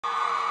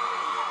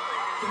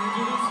Can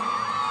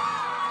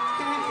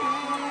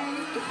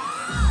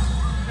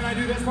I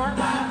do this part?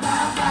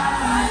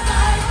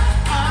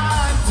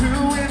 I'm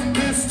doing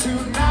this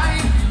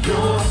tonight.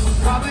 You're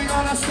probably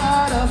gonna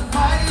start a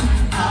fight.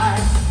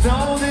 I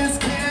know this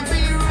can't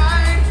be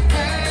right.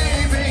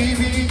 Hey,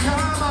 baby,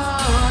 come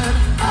on.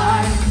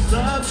 I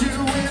loved you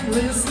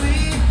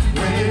endlessly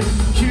when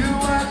you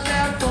were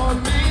there for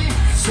me.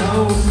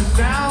 So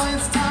now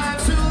it's time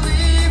to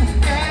leave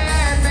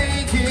and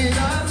make it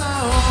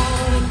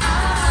alone.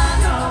 I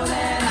know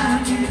that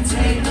I can't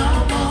take no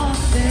more.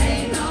 There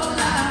ain't no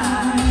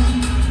lie.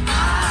 I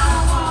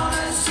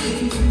wanna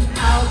see you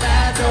out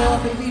that door,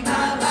 baby.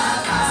 Bye,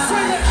 bye,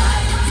 bye.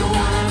 Don't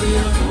wanna be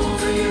a fool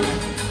for you.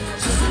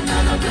 Just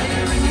another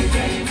player in your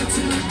game for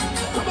two.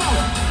 Come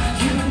on.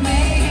 You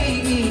may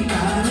hate me,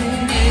 but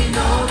it ain't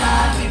no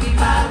lie, baby.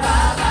 Bye,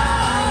 bye,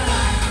 bye.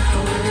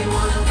 Don't really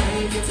wanna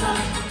make it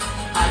tough.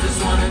 I just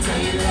wanna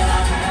tell you that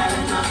I've had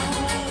enough.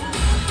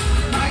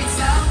 Might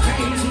sound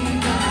crazy,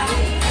 but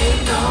it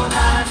ain't no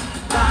lie.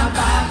 Bye,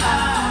 bye,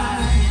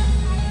 bye.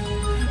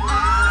 I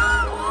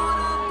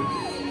wanna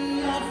be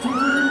a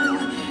fool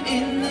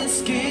in this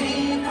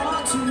game or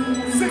two.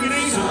 Sing it,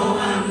 Angel. So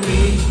I'm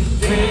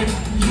leaving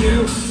you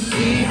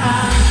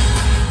behind.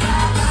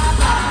 Bye, bye,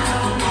 bye. I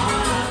don't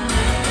wanna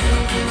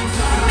make it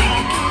tough.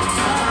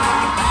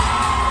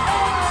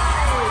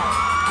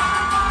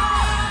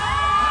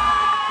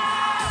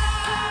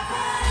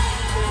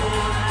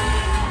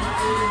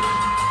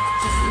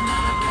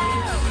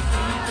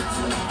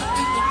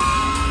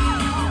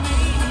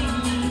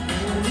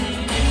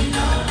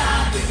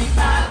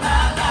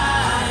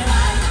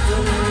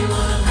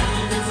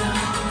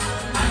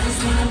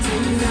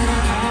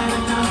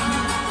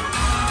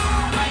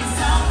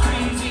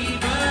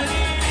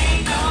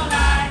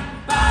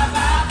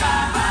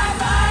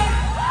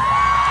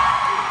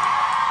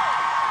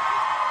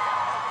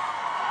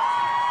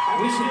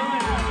 We should do it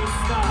when we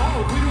stop. Oh,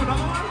 we do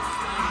another one?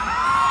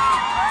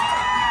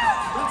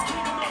 Let's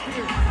keep them up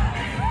here.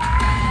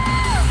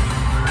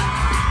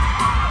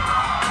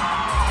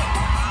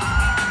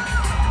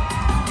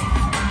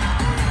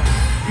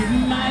 You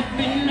might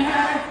been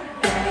hurt,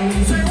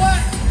 babe. Say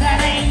what? That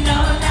ain't no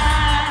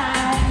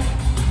lie.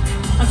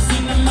 I've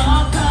seen them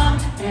all come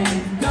and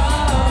go.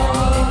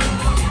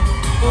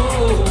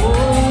 Oh,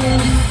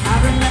 I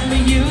remember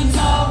you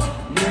told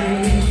me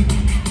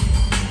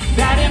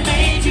that it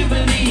made you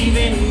believe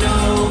in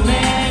no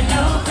man,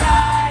 no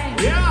cry.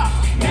 Yeah.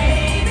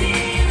 Maybe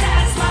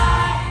that's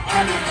why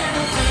every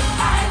little thing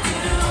I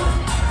do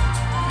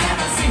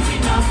never seems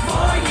enough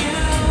for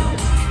you.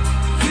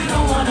 You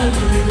don't wanna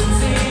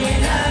lose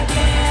it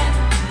again.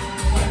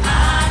 But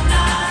I'm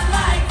not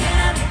like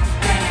them.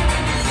 Baby,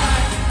 when you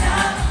find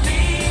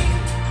me,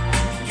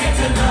 get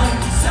to love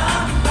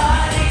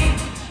somebody.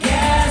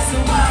 Guess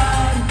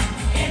what?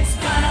 It's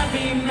gonna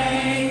be me.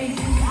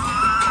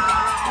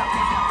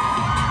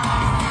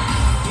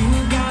 You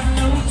got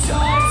no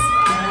choice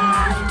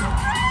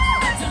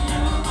but to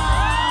move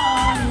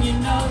on. You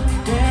know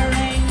there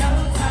ain't no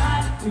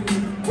time to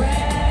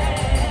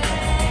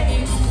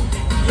waste.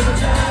 You're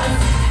just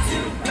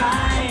too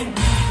blind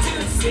to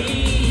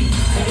see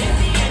that in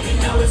the end you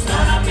know it's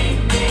gonna be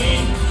me.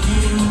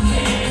 You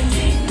can't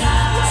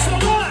deny. So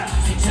what?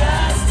 So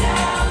just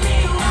tell me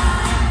why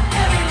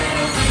every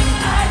little thing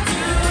I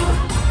do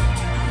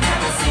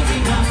never seems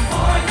enough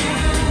for you.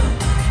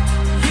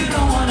 You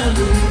don't wanna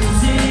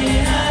lose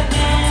it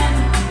again,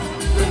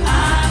 but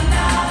I'm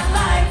not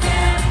like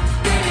them.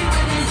 Baby,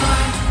 when you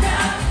find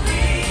out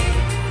me,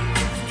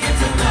 get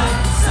to love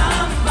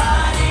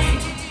somebody.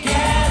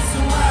 Guess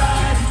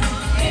what?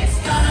 It's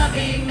gonna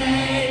be me.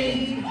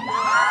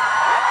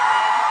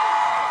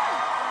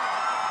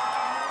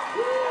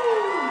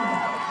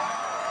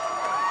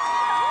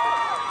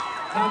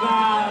 How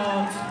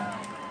about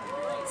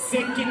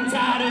sick and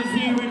tired of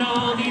hearing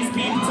all these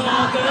people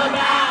talk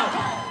about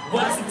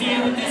what's the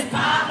deal with this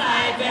pop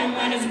life and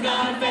when it's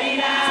gonna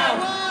fade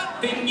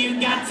out? Then you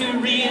got to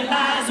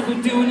realize what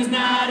we're doing is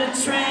not a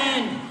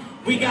trend.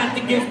 We got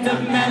the gift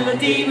of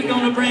melody, we're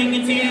gonna bring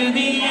it to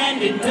the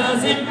end. It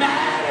doesn't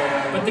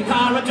matter but the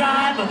car I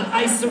drive or the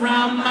ice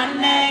around my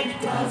neck.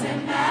 It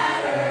doesn't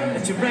matter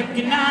that you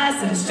recognize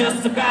that it's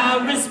just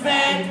about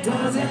respect. It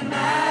doesn't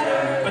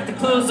matter but the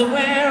clothes I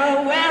wear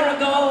or where I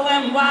go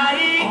and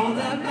why. All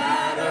that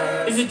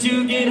matters is that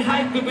you get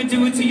hyped when we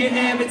do it to you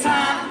every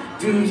time.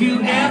 Do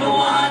you ever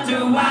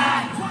wonder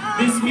why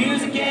this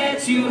music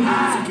gets you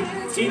high?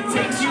 It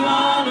takes you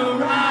on a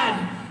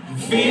ride. You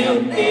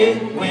feel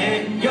it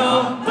when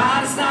your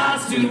body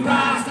starts to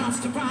rock.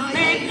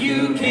 Think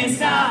you can't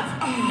stop,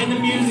 and the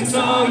music's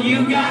all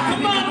you got.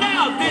 Come on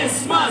now,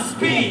 this must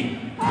be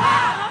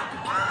pop.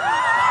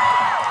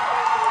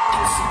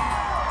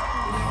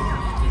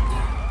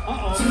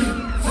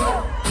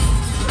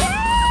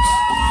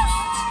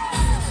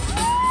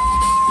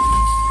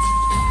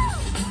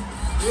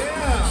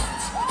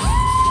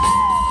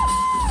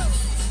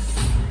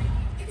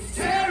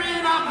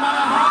 Tearing up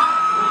my heart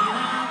when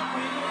I'm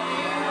with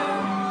you.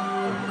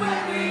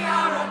 When we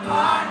are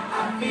apart,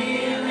 I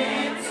feel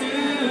it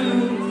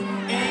too.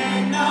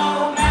 And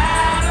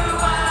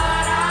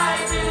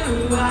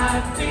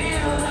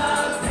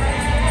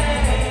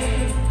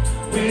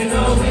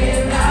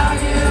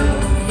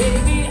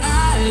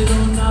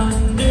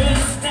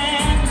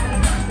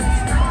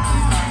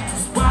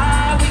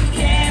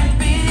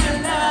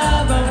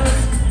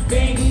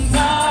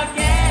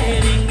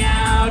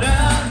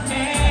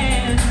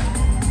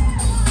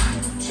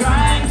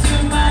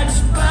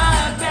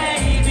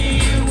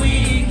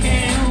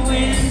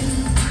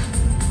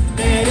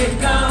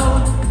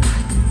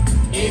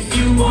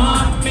you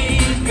want me,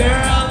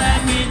 girl,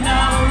 let me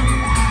know.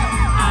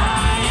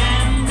 I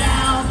am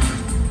down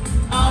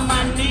on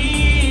my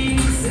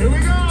knees. Here we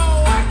go.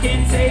 I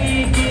can't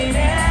take it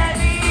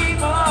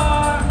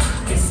anymore.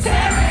 It's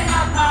tearing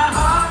up my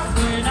heart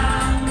when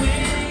I'm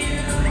with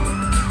you.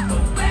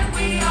 But when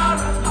we are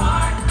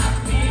apart, I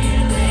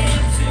feel it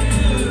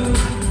too.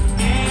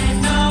 And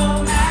no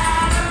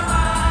matter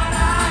what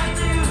I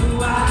do,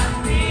 I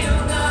feel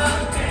the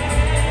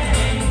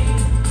pain.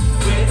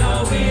 With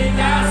or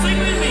without, sing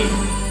with me.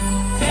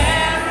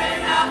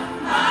 Tearing up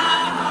my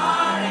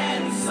heart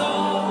and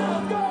soul.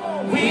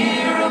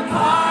 We're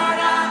apart,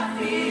 I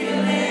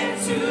feel it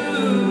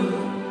too.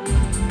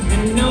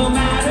 And no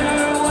matter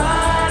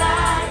what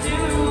I do,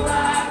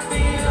 I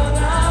feel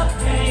the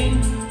pain.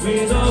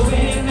 With or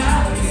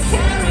without, it's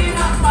tearing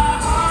up my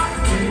heart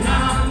when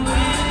I'm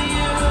with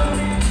you.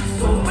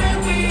 But when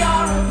we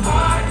are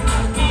apart, I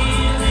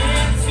feel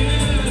it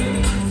too.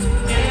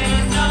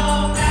 And no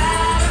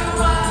matter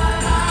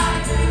what I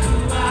do,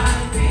 I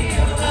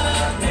feel the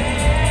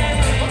pain.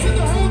 Let's hit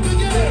the hook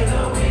again. With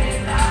or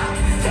without,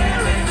 it's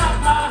tearing up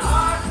my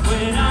heart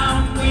when I'm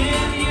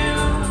with you.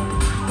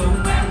 But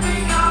when we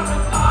are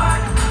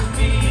apart, I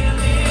feel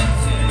it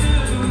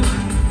too.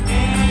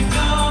 And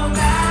no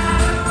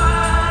matter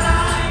what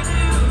I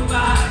do,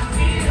 I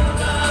feel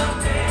the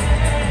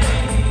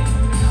pain.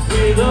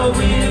 With or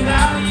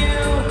without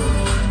you.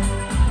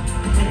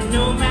 And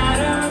no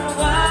matter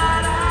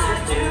what I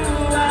do,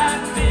 I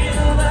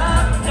feel the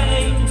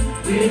pain.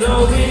 With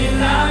or without